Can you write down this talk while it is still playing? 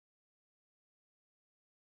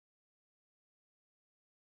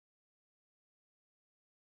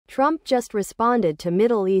Trump just responded to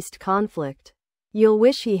Middle East conflict. You'll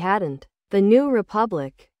wish he hadn't. The New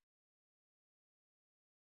Republic.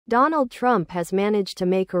 Donald Trump has managed to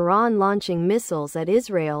make Iran launching missiles at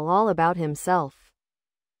Israel all about himself.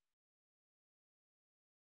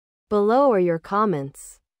 Below are your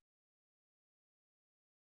comments.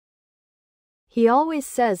 He always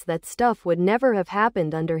says that stuff would never have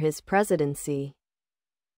happened under his presidency.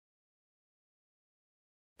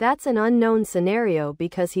 That's an unknown scenario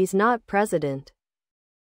because he's not president.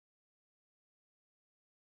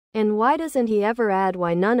 And why doesn't he ever add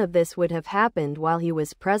why none of this would have happened while he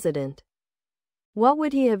was president? What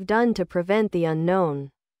would he have done to prevent the unknown?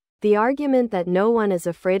 The argument that no one is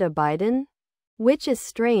afraid of Biden? Which is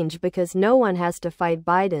strange because no one has to fight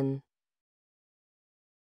Biden.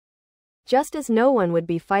 Just as no one would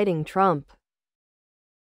be fighting Trump.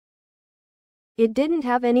 It didn't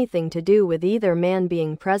have anything to do with either man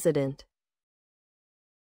being president.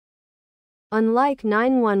 Unlike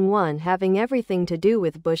 9/11 having everything to do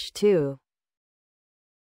with Bush too.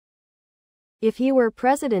 If he were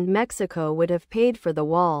president, Mexico would have paid for the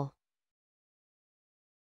wall.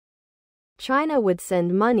 China would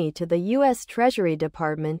send money to the U.S. Treasury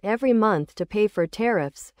Department every month to pay for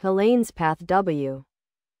tariffs. Helene's path W.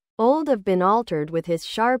 Old have been altered with his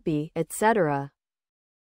Sharpie, etc.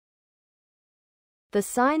 The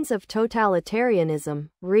signs of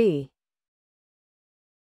totalitarianism, re.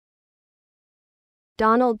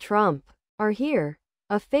 Donald Trump, are here.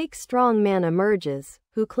 A fake strongman emerges,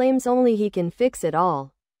 who claims only he can fix it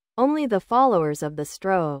all. Only the followers of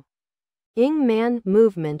the Ing Man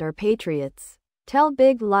movement are patriots. Tell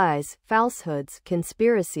big lies, falsehoods,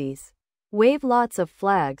 conspiracies. Wave lots of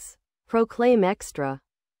flags. Proclaim extra.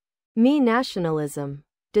 Me nationalism.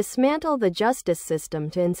 Dismantle the justice system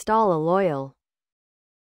to install a loyal.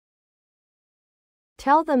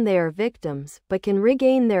 Tell them they are victims, but can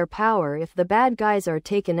regain their power if the bad guys are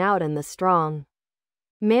taken out and the strong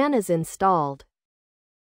man is installed.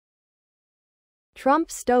 Trump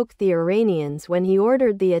stoked the Iranians when he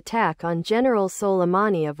ordered the attack on General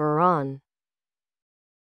Soleimani of Iran.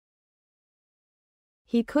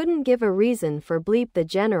 He couldn't give a reason for bleep the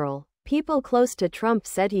general. People close to Trump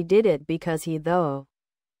said he did it because he though.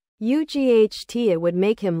 It would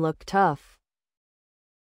make him look tough.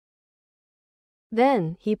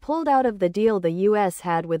 Then, he pulled out of the deal the US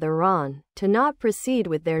had with Iran, to not proceed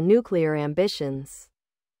with their nuclear ambitions.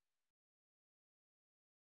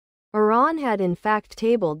 Iran had in fact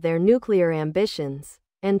tabled their nuclear ambitions,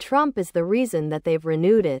 and Trump is the reason that they've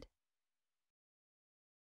renewed it.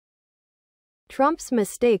 Trump's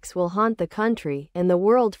mistakes will haunt the country and the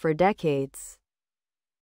world for decades.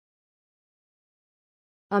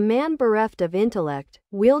 A man bereft of intellect,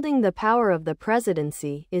 wielding the power of the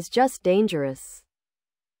presidency, is just dangerous.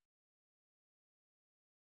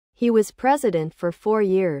 He was president for 4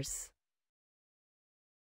 years.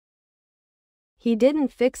 He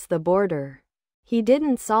didn't fix the border. He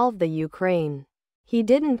didn't solve the Ukraine. He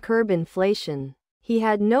didn't curb inflation. He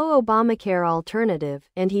had no Obamacare alternative,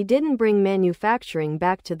 and he didn't bring manufacturing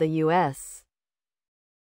back to the US.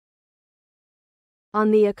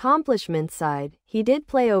 On the accomplishment side, he did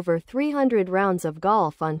play over 300 rounds of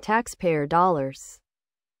golf on taxpayer dollars.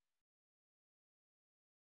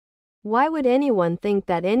 Why would anyone think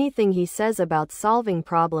that anything he says about solving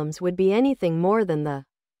problems would be anything more than the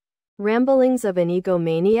ramblings of an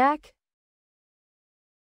egomaniac?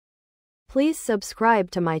 Please subscribe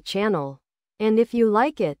to my channel. And if you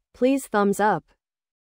like it, please thumbs up.